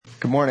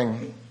Good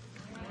morning.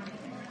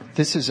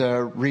 This is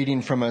a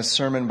reading from a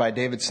sermon by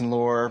Davidson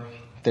Lohr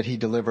that he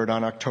delivered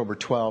on October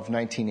 12,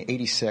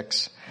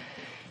 1986,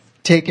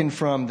 taken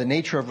from The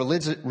Nature of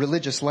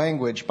Religious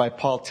Language by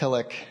Paul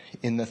Tillich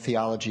in The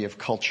Theology of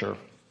Culture.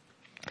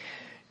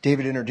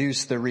 David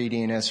introduced the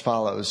reading as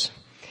follows.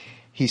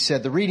 He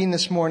said, the reading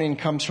this morning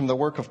comes from the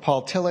work of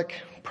Paul Tillich,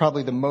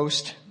 probably the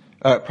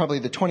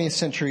 20th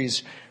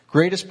century's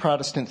greatest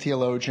Protestant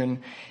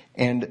theologian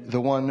and the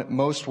one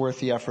most worth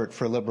the effort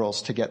for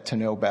liberals to get to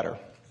know better.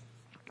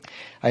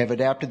 I have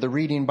adapted the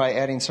reading by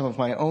adding some of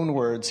my own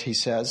words, he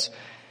says,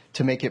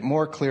 to make it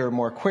more clear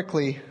more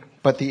quickly,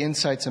 but the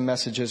insights and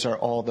messages are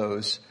all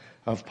those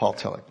of Paul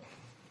Tillich.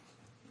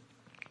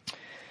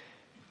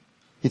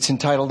 It's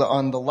entitled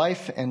On the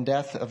Life and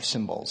Death of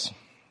Symbols.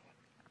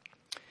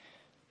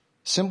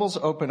 Symbols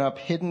open up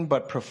hidden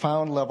but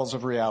profound levels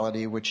of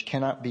reality which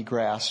cannot be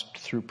grasped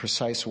through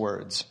precise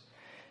words.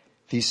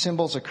 These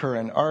symbols occur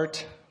in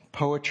art,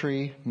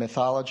 poetry,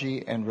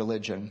 mythology, and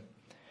religion.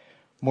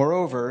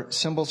 Moreover,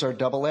 symbols are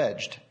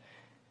double-edged.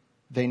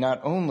 They not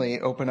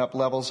only open up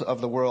levels of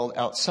the world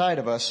outside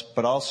of us,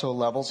 but also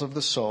levels of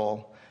the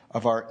soul,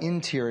 of our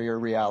interior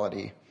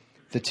reality.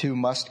 The two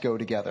must go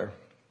together.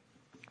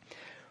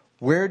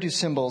 Where do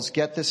symbols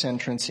get this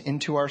entrance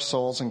into our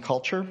souls and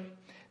culture?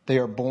 They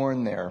are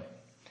born there.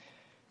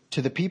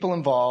 To the people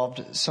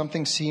involved,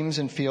 something seems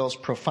and feels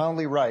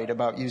profoundly right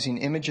about using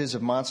images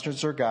of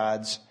monsters or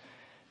gods,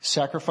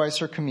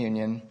 sacrifice or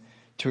communion,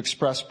 to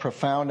express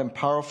profound and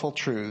powerful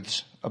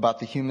truths about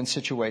the human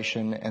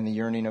situation and the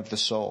yearning of the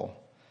soul.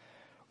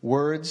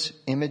 Words,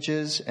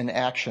 images, and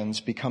actions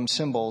become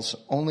symbols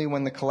only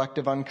when the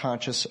collective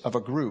unconscious of a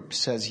group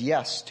says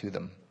yes to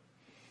them.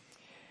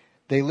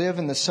 They live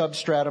in the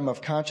substratum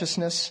of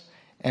consciousness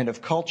and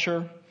of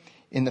culture,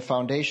 in the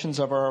foundations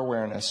of our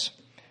awareness.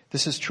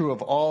 This is true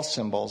of all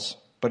symbols,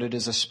 but it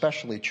is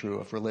especially true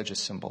of religious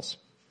symbols.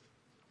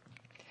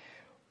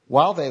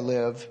 While they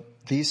live,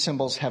 these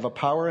symbols have a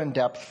power and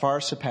depth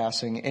far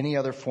surpassing any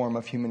other form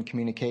of human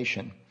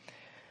communication.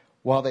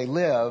 While they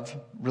live,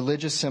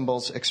 religious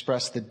symbols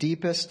express the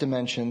deepest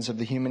dimensions of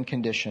the human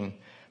condition,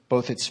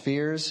 both its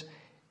fears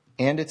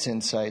and its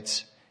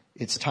insights,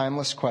 its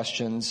timeless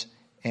questions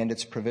and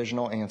its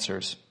provisional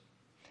answers.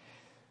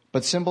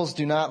 But symbols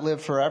do not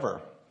live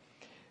forever.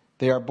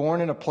 They are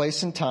born in a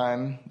place and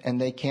time, and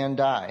they can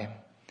die,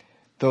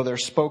 though their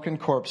spoken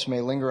corpse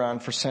may linger on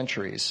for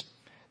centuries.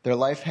 Their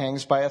life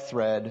hangs by a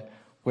thread,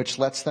 which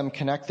lets them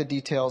connect the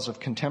details of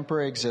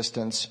contemporary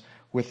existence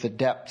with the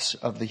depths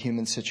of the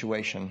human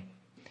situation.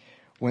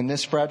 When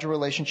this fragile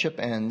relationship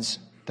ends,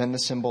 then the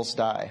symbols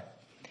die.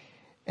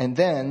 And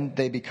then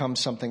they become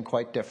something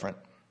quite different.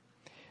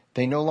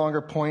 They no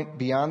longer point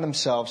beyond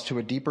themselves to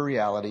a deeper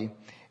reality.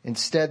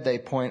 Instead, they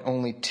point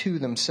only to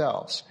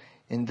themselves.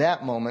 In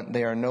that moment,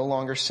 they are no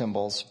longer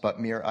symbols, but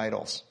mere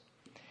idols.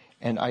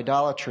 And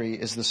idolatry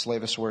is the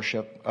slavish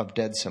worship of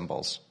dead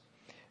symbols.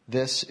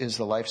 This is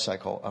the life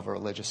cycle of a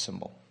religious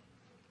symbol.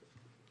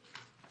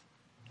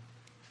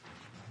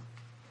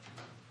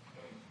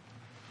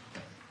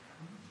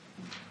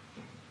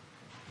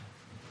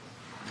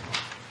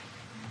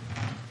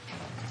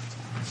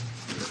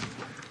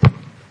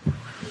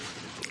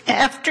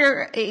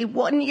 After a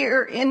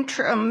one-year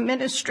interim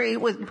ministry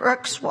with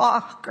Brooks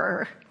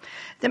Walker,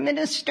 the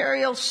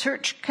Ministerial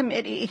Search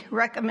Committee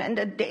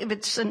recommended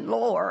Davidson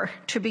Lohr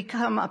to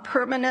become a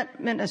permanent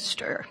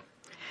minister.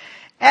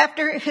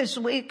 After his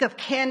week of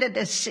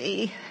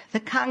candidacy, the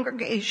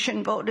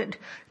congregation voted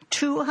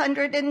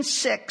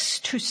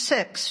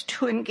 206-6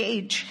 to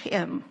engage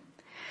him.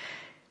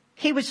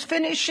 He was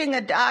finishing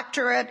a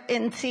doctorate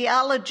in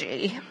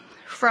theology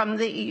from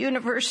the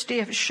University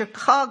of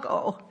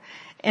Chicago,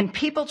 and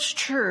People's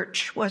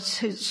Church was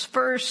his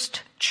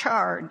first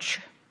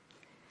charge.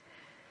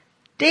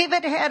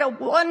 David had a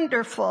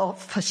wonderful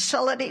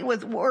facility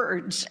with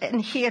words, and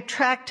he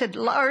attracted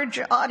large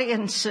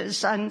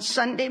audiences on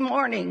Sunday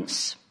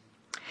mornings.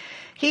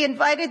 He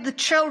invited the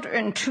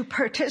children to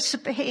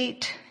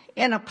participate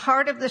in a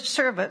part of the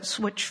service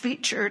which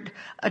featured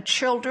a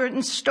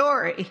children's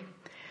story,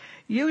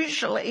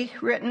 usually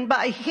written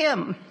by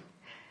him,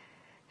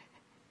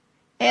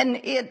 and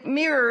it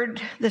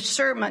mirrored the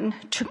sermon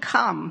to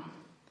come.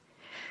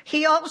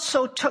 He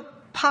also took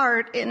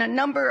part in a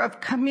number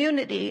of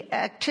community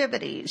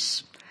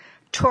activities: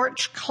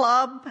 Torch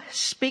Club,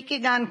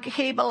 speaking on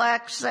cable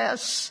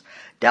access,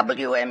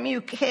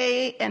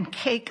 WMUK, and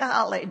K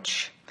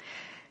College,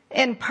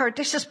 and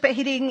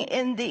participating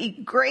in the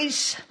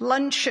Grace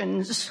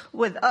Luncheons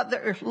with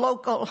other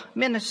local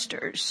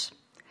ministers.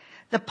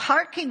 The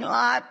parking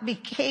lot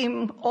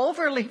became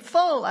overly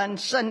full on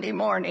Sunday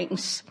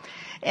mornings,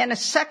 and a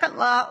second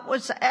lot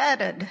was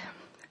added.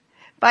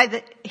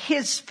 By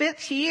his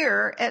fifth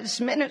year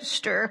as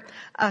minister,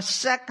 a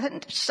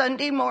second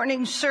Sunday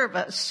morning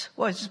service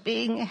was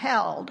being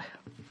held.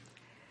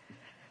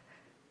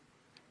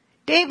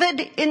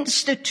 David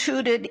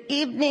instituted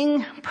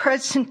evening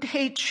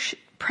presentations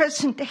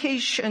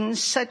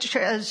such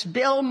as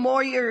Bill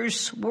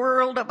Moyer's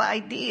World of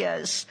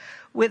Ideas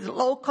with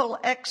local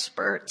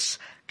experts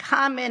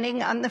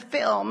commenting on the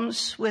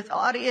films with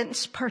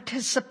audience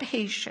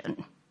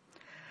participation.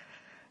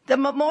 The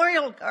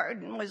memorial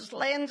garden was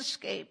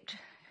landscaped.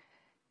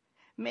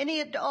 Many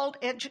adult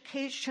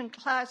education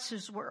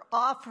classes were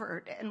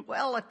offered and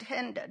well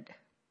attended.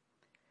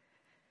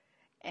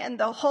 And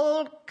the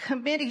whole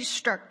committee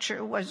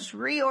structure was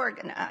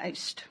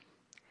reorganized.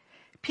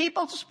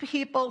 People's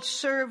People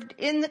served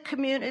in the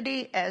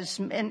community as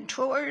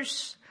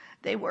mentors.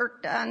 They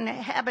worked on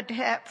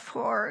Habitat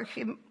for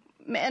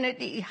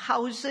Humanity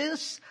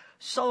houses,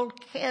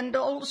 sold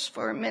candles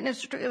for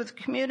Ministry of the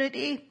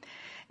Community,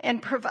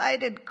 and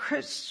provided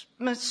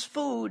Christmas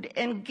food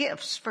and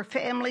gifts for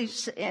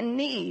families in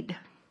need.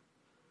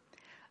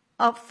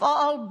 A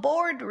fall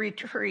board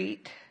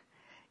retreat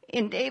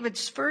in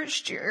David's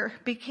first year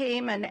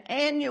became an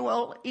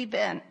annual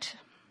event.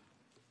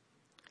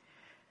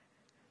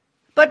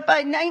 But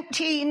by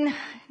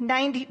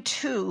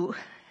 1992,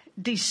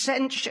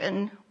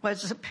 dissension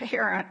was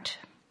apparent.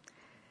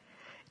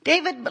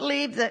 David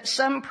believed that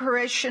some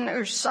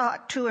parishioners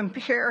sought to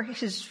impair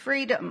his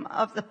freedom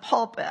of the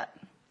pulpit.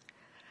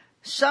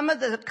 Some of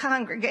the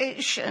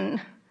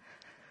congregation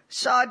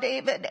saw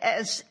David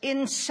as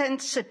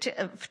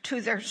insensitive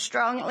to their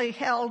strongly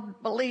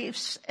held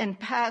beliefs and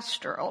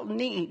pastoral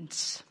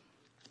needs.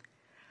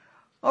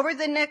 Over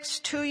the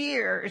next 2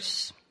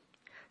 years,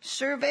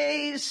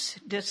 surveys,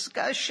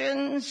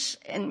 discussions,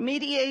 and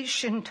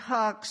mediation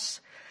talks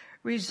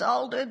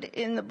resulted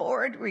in the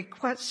board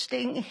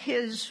requesting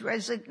his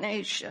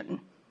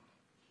resignation.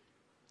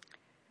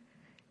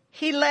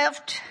 He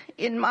left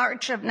in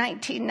March of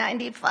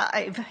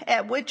 1995,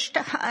 at which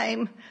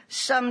time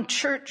some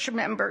church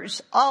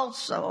members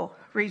also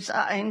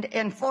resigned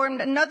and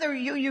formed another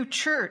UU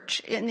church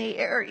in the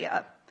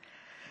area,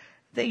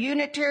 the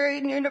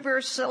Unitarian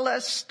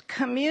Universalist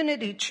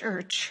Community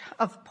Church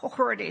of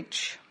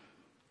Portage.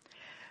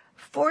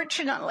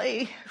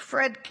 Fortunately,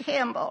 Fred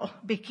Campbell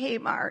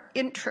became our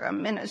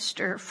interim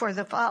minister for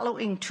the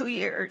following 2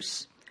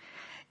 years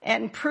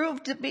and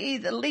proved to be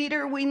the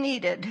leader we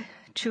needed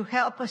to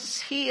help us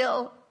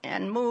heal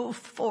and move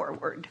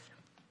forward.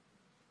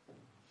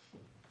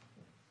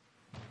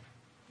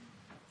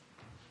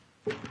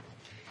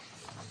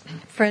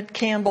 Fred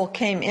Campbell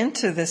came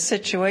into this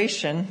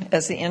situation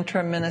as the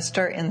interim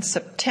minister in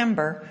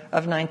September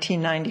of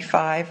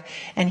 1995,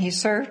 and he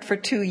served for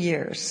 2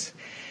 years.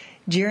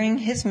 During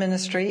his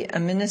ministry, a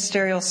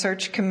ministerial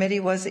search committee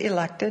was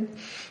elected,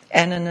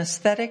 and an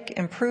aesthetic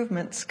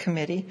improvements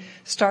committee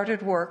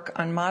started work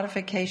on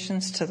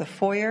modifications to the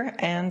foyer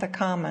and the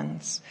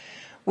commons.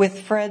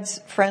 With Fred's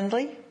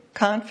friendly,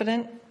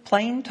 confident,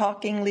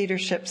 plain-talking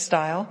leadership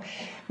style,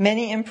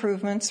 many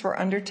improvements were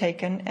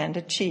undertaken and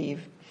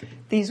achieved.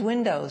 These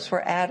windows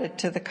were added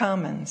to the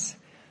commons.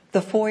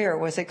 The foyer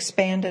was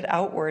expanded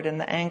outward in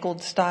the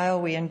angled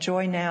style we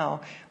enjoy now,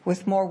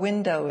 with more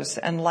windows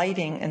and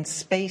lighting and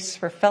space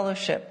for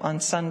fellowship on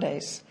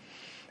Sundays.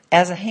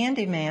 As a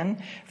handyman,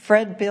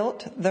 Fred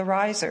built the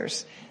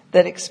risers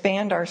that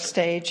expand our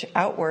stage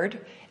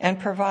outward and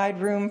provide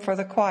room for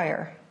the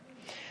choir,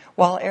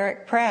 while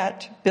Eric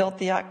Pratt built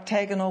the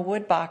octagonal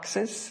wood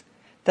boxes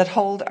that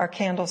hold our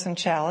candles and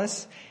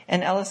chalice,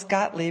 and Ellis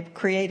Gottlieb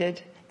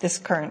created this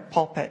current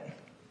pulpit.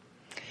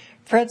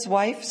 Fred's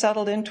wife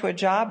settled into a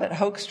job at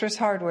Hoekstra's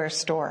hardware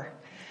store,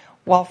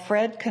 while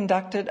Fred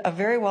conducted a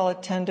very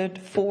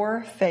well-attended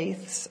Four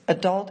Faiths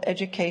adult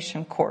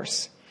education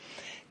course,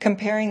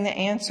 comparing the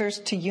answers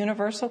to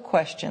universal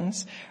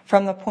questions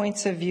from the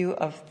points of view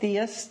of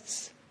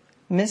theists,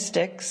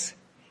 mystics,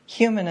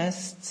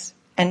 humanists,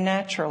 and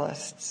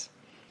naturalists.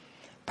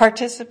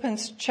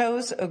 Participants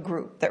chose a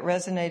group that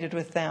resonated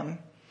with them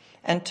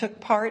and took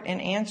part in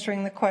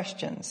answering the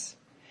questions,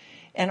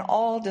 and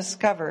all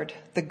discovered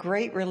the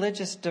great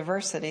religious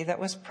diversity that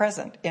was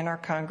present in our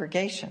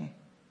congregation.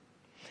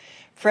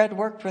 Fred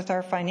worked with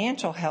our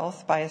financial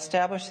health by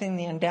establishing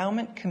the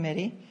endowment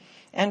committee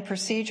and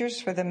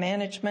procedures for the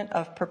management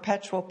of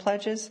perpetual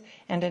pledges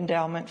and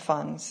endowment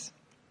funds.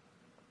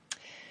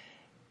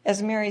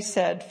 As Mary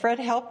said, Fred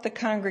helped the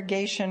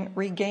congregation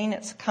regain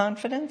its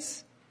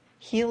confidence,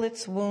 heal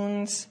its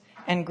wounds,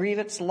 and grieve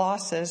its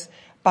losses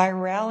by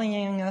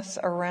rallying us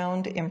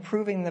around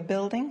improving the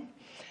building,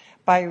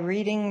 by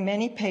reading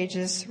many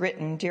pages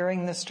written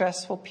during the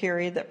stressful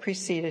period that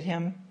preceded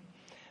him,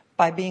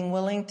 by being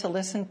willing to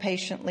listen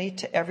patiently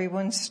to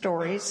everyone's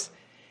stories,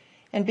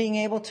 and being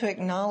able to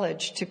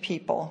acknowledge to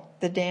people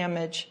the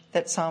damage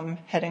that some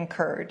had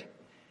incurred,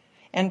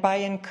 and by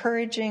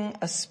encouraging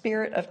a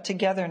spirit of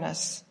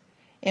togetherness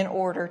in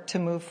order to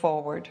move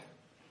forward.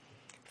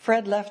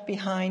 Fred left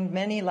behind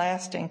many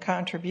lasting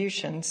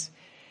contributions,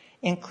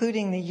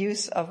 including the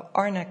use of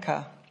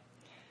arnica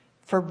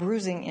for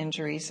bruising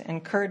injuries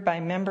incurred by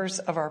members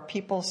of our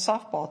People's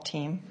softball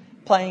team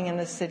playing in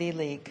the City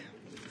League.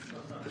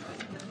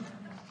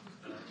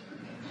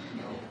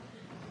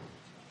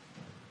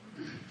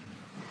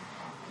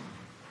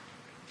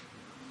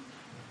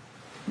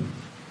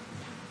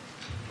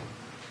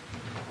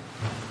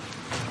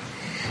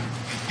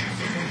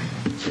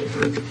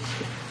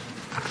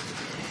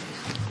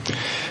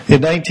 In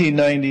In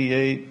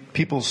 1998,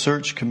 People's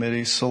Search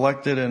Committee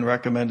selected and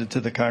recommended to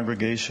the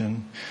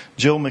congregation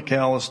Jill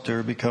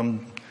McAllister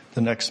become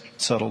the next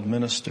settled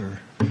minister.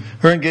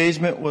 Her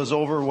engagement was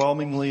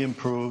overwhelmingly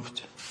improved.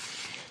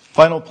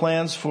 Final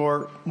plans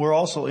were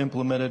also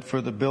implemented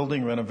for the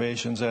building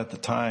renovations at the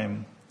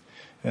time,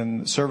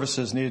 and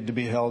services needed to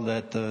be held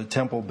at the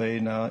Temple Bay,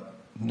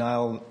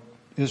 Nile,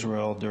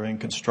 Israel during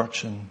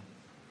construction.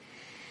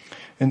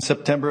 In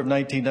September of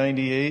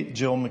 1998,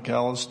 Jill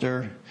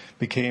McAllister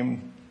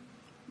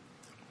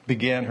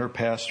began her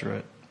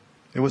pastorate.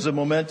 It was a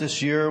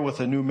momentous year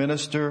with a new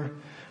minister,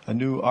 a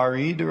new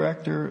RE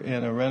director,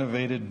 and a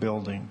renovated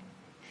building.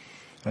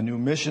 A new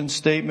mission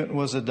statement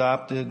was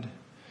adopted.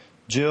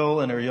 Jill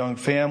and her young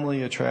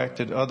family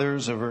attracted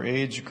others of her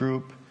age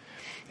group,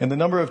 and the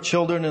number of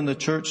children in the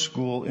church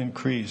school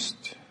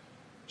increased.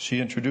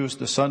 She introduced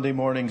the Sunday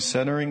morning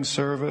centering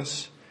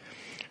service.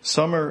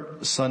 Summer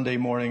Sunday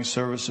morning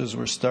services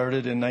were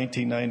started in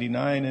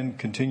 1999 and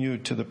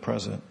continued to the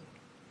present.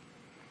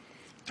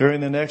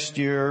 During the next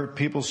year,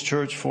 People's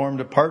Church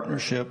formed a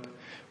partnership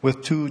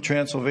with 2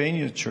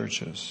 Transylvania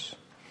churches.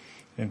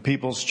 And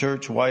People's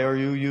Church,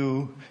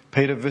 YRUU,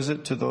 paid a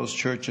visit to those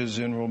churches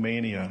in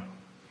Romania.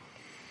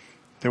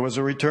 There was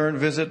a return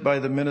visit by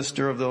the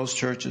minister of those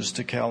churches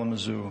to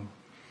Kalamazoo,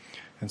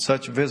 and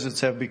such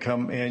visits have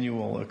become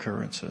annual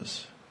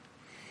occurrences.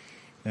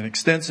 An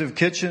extensive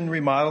kitchen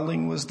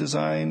remodeling was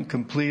designed,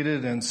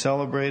 completed, and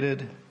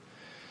celebrated.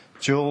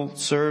 Jill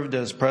served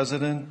as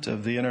president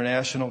of the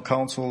International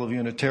Council of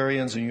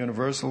Unitarians and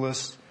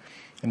Universalists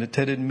and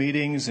attended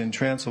meetings in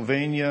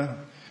Transylvania,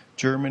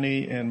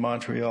 Germany, and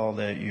Montreal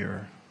that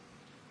year.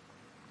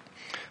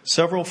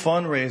 Several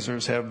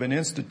fundraisers have been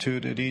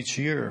instituted each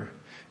year,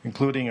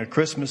 including a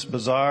Christmas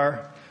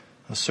bazaar,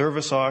 a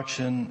service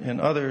auction,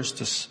 and others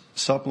to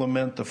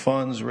supplement the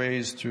funds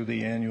raised through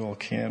the annual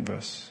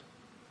canvass.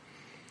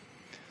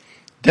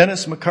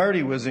 Dennis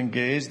McCarty was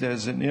engaged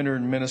as an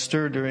intern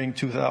minister during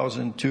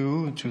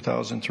 2002 and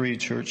 2003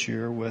 church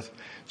year, with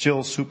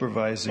Jill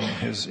supervising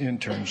his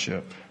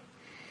internship.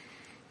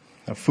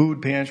 A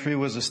food pantry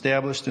was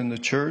established in the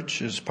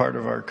church as part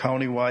of our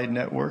county-wide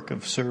network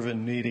of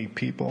serving needy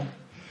people.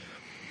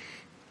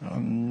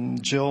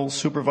 Jill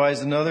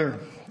supervised another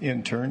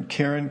intern,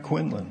 Karen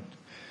Quinlan,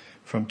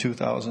 from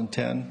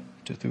 2010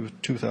 to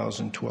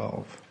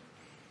 2012.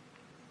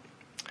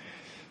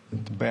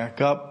 To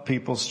back up,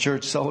 People's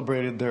Church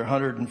celebrated their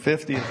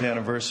 150th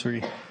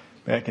anniversary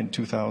back in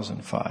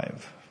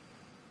 2005.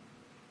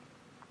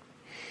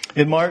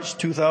 In March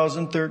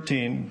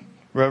 2013,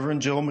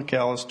 Reverend Jill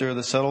McAllister,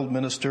 the settled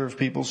minister of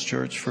People's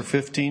Church for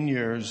 15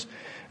 years,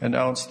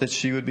 announced that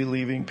she would be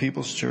leaving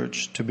People's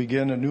Church to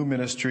begin a new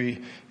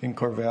ministry in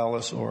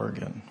Corvallis,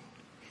 Oregon.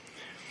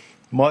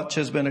 Much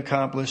has been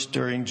accomplished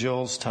during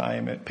Jill's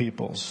time at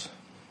People's.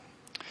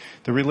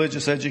 The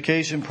religious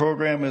education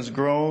program has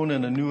grown,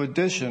 and a new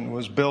addition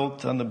was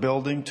built on the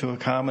building to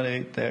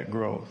accommodate that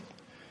growth.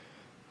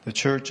 The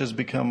church has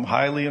become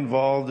highly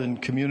involved in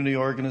community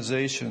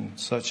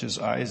organizations such as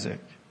Isaac.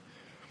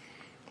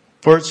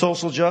 For its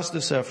social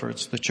justice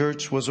efforts, the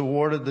church was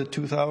awarded the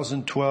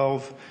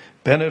 2012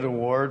 Bennett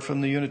Award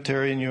from the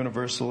Unitarian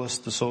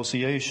Universalist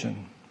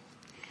Association.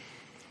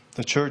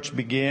 The church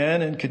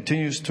began and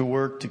continues to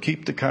work to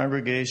keep the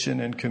congregation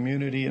and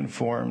community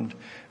informed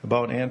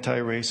about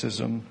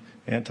anti-racism,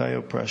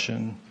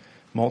 anti-oppression,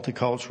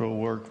 multicultural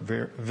work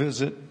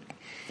visit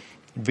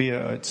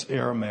via its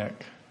ARAMAC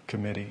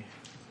committee.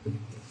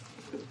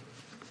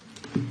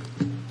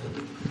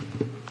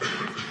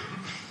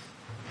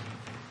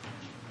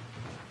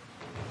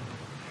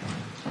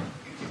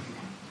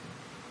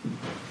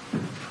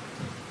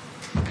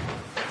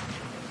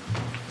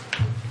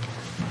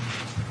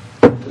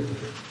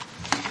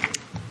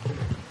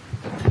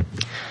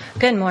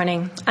 Good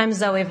morning. I'm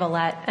Zoe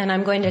Vallette, and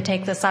I'm going to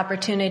take this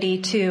opportunity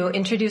to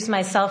introduce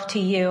myself to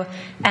you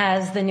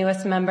as the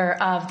newest member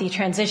of the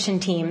transition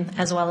team,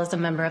 as well as a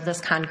member of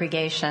this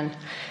congregation.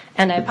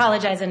 And I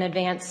apologize in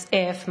advance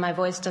if my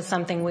voice does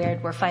something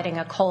weird. We're fighting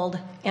a cold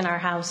in our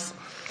house,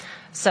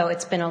 so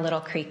it's been a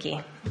little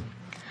creaky.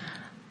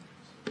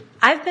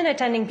 I've been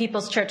attending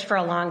People's Church for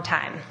a long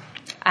time.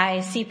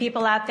 I see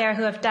people out there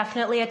who have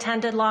definitely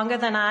attended longer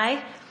than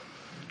I,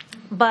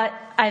 but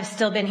I've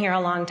still been here a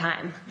long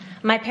time.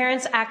 My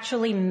parents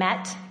actually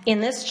met in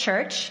this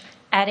church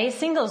at a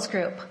singles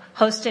group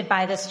hosted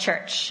by this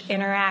church,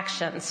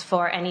 Interactions,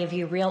 for any of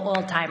you real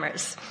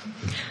old-timers.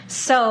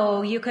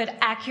 So you could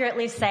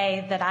accurately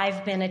say that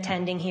I've been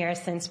attending here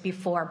since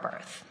before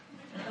birth.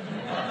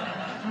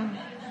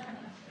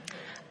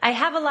 I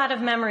have a lot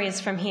of memories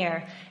from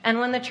here, and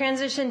when the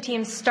transition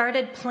team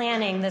started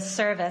planning this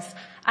service,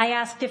 I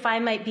asked if I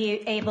might be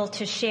able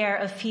to share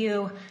a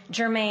few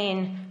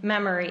germane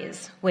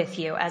memories with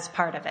you as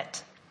part of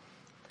it.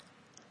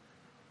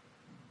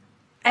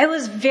 I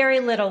was very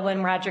little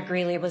when Roger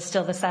Greeley was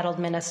still the settled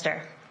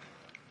minister.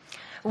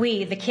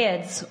 We, the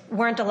kids,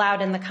 weren't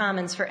allowed in the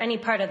commons for any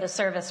part of the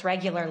service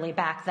regularly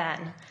back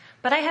then.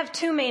 But I have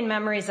two main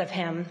memories of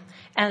him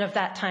and of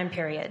that time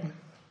period.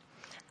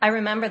 I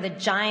remember the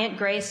giant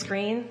gray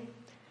screen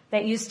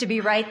that used to be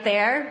right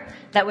there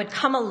that would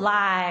come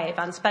alive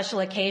on special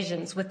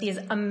occasions with these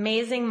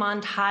amazing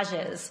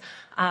montages,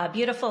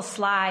 beautiful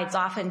slides,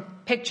 often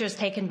pictures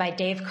taken by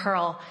Dave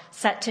Curl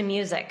set to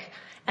music.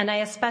 And I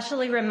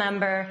especially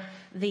remember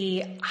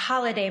the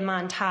holiday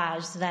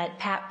montage that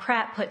Pat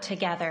Pratt put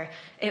together.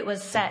 It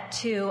was set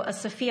to a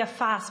Sophia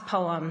Foss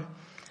poem,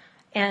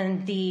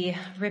 and the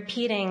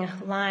repeating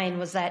line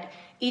was that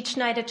each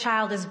night a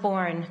child is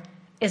born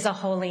is a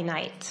holy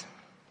night.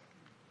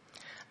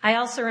 I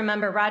also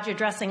remember Roger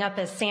dressing up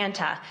as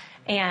Santa,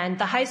 and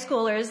the high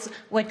schoolers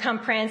would come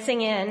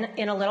prancing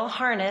in a little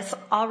harness,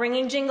 all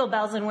ringing jingle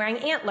bells and wearing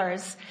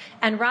antlers,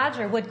 and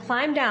Roger would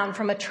climb down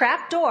from a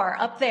trap door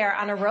up there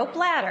on a rope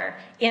ladder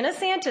in a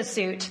Santa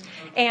suit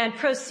and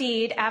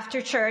proceed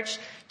after church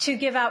to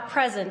give out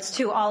presents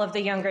to all of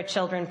the younger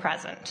children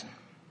present.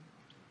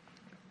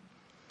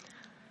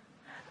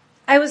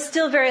 I was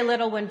still very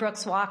little when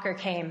Brooks Walker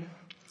came.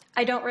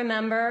 I don't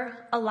remember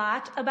a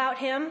lot about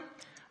him.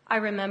 I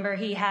remember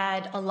he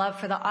had a love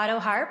for the auto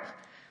harp,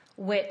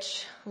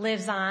 which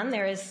lives on.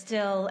 There is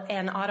still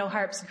an auto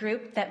harps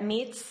group that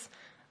meets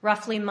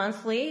roughly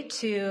monthly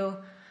to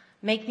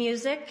make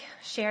music,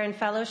 share in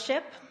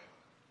fellowship.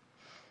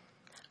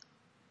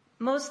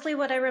 Mostly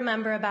what I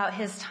remember about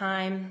his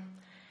time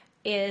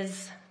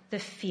is the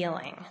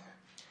feeling,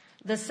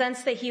 the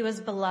sense that he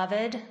was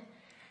beloved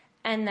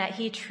and that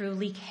he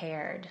truly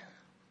cared.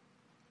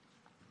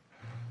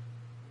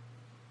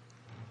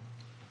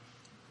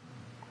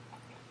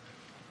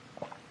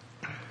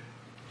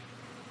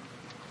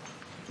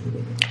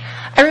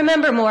 I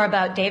remember more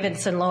about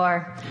Davidson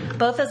Lohr,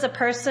 both as a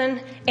person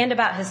and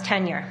about his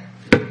tenure.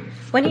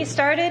 When he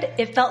started,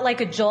 it felt like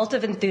a jolt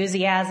of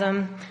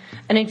enthusiasm,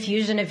 an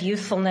infusion of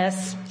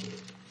youthfulness.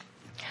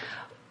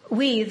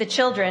 We, the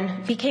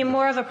children, became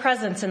more of a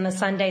presence in the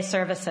Sunday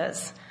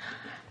services.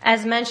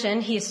 As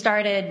mentioned, he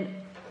started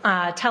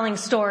telling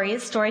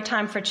stories, story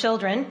time for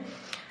children.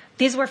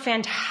 These were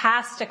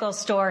fantastical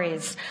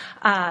stories,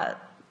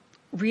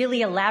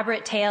 really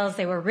elaborate tales.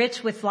 They were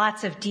rich with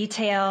lots of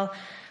detail.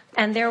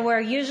 And there were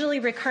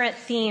usually recurrent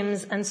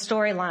themes and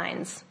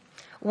storylines.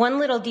 One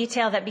little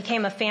detail that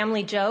became a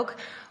family joke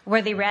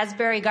were the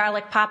raspberry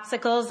garlic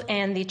popsicles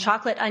and the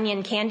chocolate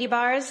onion candy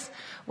bars,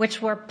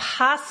 which were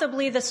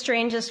possibly the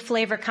strangest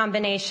flavor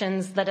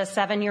combinations that a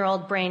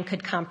 7-year-old brain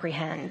could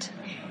comprehend.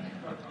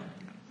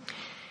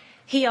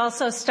 He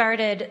also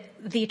started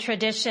the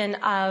tradition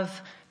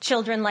of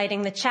children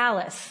lighting the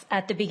chalice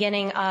at the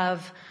beginning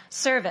of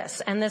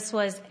service, and this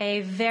was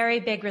a very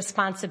big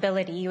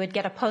responsibility. You would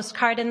get a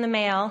postcard in the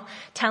mail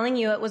telling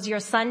you it was your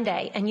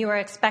Sunday, and you were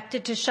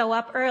expected to show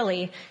up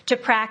early to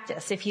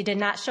practice. If you did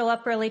not show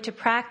up early to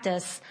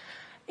practice,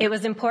 it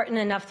was important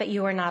enough that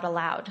you were not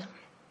allowed.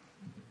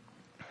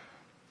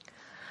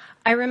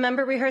 I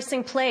remember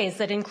rehearsing plays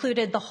that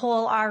included the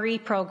whole RE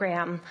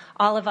program.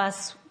 All of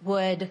us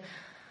would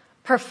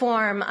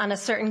perform on a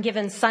certain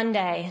given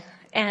Sunday,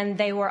 and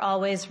they were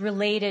always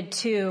related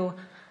to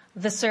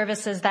the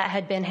services that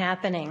had been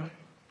happening.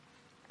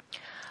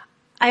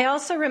 I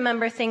also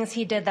remember things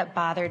he did that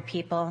bothered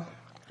people,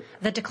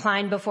 the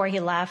decline before he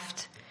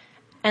left,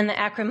 and the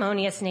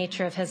acrimonious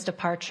nature of his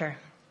departure.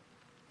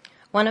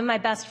 One of my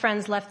best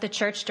friends left the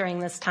church during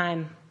this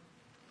time.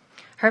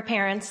 Her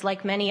parents,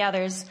 like many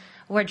others,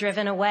 were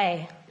driven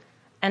away,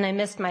 and I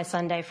missed my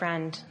Sunday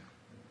friend.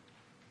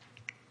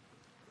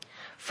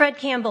 Fred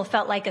Campbell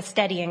felt like a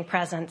steadying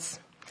presence.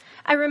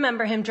 I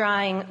remember him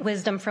drawing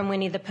wisdom from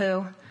Winnie the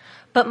Pooh,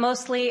 but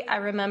mostly I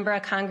remember a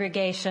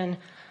congregation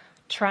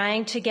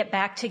trying to get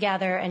back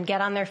together and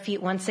get on their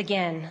feet once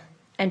again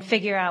and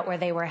figure out where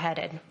they were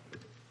headed.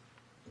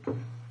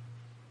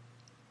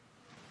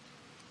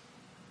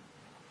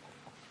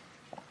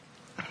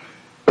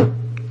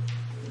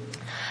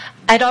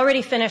 I'd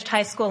already finished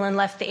high school and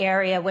left the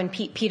area when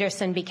Pete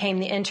Peterson became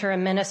the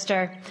interim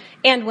minister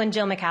and when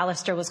Jill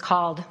McAllister was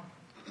called.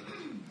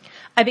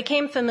 I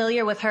became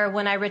familiar with her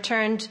when I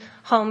returned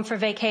home for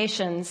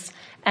vacations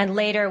and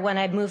later when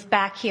I moved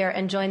back here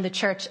and joined the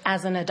church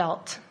as an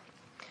adult.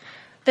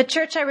 The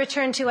church I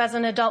returned to as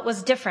an adult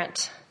was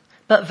different,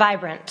 but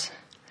vibrant.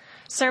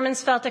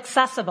 Sermons felt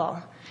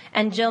accessible,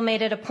 and Jill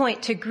made it a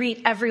point to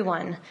greet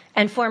everyone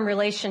and form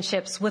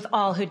relationships with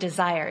all who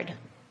desired.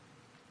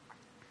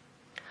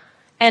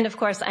 And of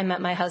course, I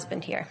met my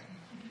husband here.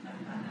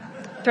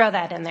 Throw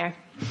that in there.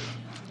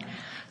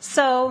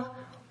 So,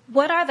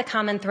 what are the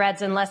common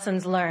threads and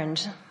lessons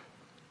learned?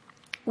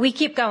 We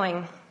keep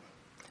going.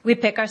 We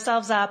pick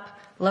ourselves up,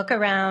 look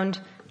around,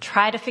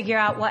 try to figure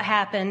out what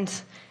happened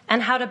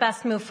and how to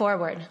best move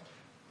forward.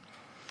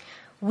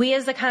 We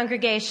as a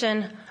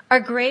congregation are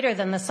greater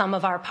than the sum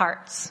of our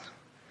parts.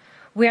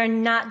 We are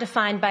not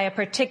defined by a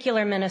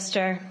particular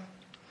minister,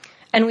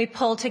 and we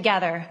pull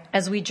together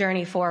as we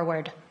journey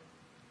forward.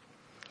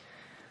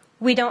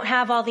 We don't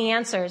have all the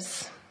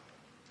answers,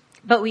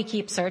 but we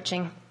keep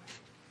searching.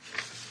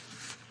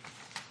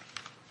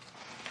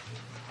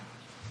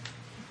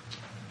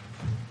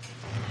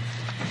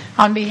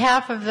 On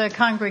behalf of the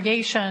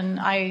congregation,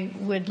 I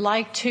would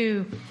like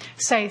to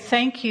say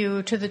thank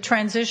you to the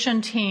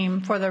transition team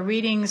for the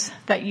readings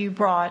that you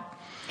brought.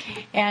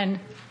 And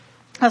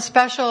a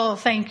special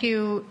thank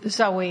you,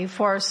 Zoe,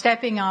 for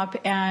stepping up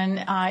and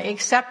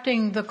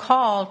accepting the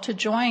call to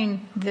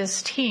join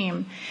this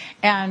team.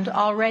 And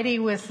already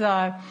with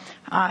the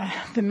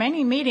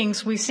many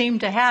meetings we seem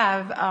to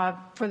have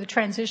for the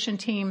transition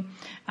team,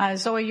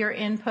 Zoe, your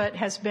input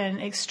has been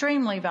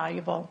extremely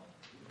valuable.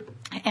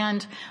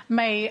 And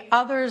may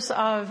others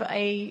of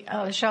a,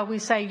 shall we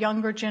say,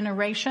 younger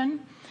generation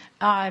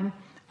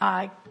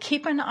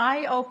keep an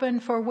eye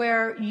open for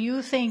where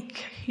you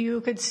think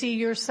you could see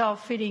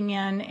yourself fitting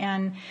in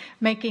and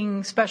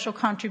making special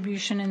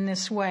contribution in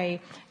this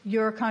way.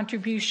 Your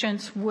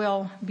contributions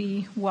will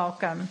be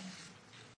welcome.